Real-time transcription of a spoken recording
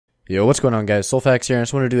Yo, what's going on, guys? Soulfax here. I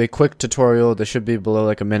just want to do a quick tutorial. This should be below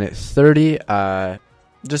like a minute 30.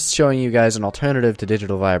 Just showing you guys an alternative to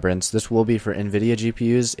digital Vibrance. This will be for Nvidia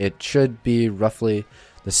GPUs. It should be roughly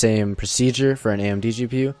the same procedure for an AMD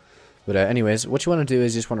GPU. But anyways, what you want to do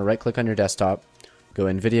is you just want to right click on your desktop, go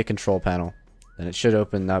Nvidia control panel, and it should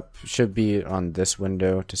open up, should be on this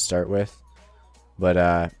window to start with. But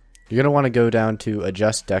you're going to want to go down to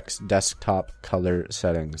adjust desktop color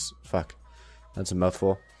settings. Fuck, that's a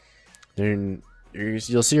mouthful. Then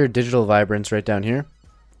you'll see your digital Vibrance right down here.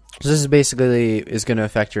 So this is basically going to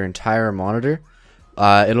affect your entire monitor.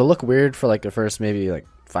 It'll look weird for like the first maybe like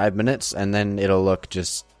 5 minutes, and then it'll look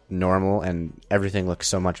just normal and everything looks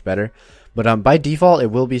so much better. But by default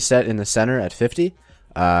it will be set in the center at 50.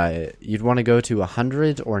 You'd want to go to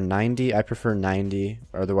 100 or 90. I prefer 90,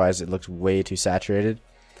 otherwise it looks way too saturated.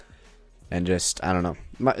 And just, I don't know,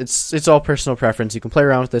 it's all personal preference. You can play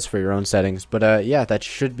around with this for your own settings. But yeah, that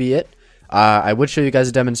should be it. I would show you guys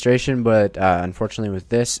a demonstration, but unfortunately with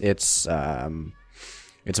this, it's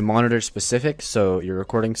monitor specific, so your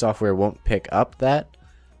recording software won't pick up that.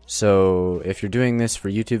 So if you're doing this for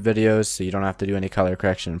YouTube videos, so you don't have to do any color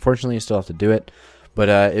correction, unfortunately you still have to do it. But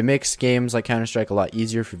it makes games like Counter-Strike a lot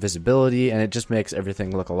easier for visibility, and it just makes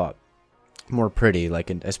everything look a lot more pretty, like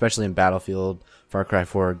especially in Battlefield, Far Cry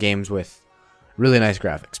 4, games with really nice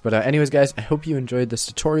graphics. But anyways, guys, I hope you enjoyed this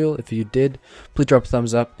tutorial. If you did, please drop a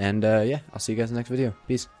thumbs up, and yeah, I'll see you guys in the next video.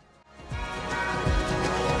 Peace.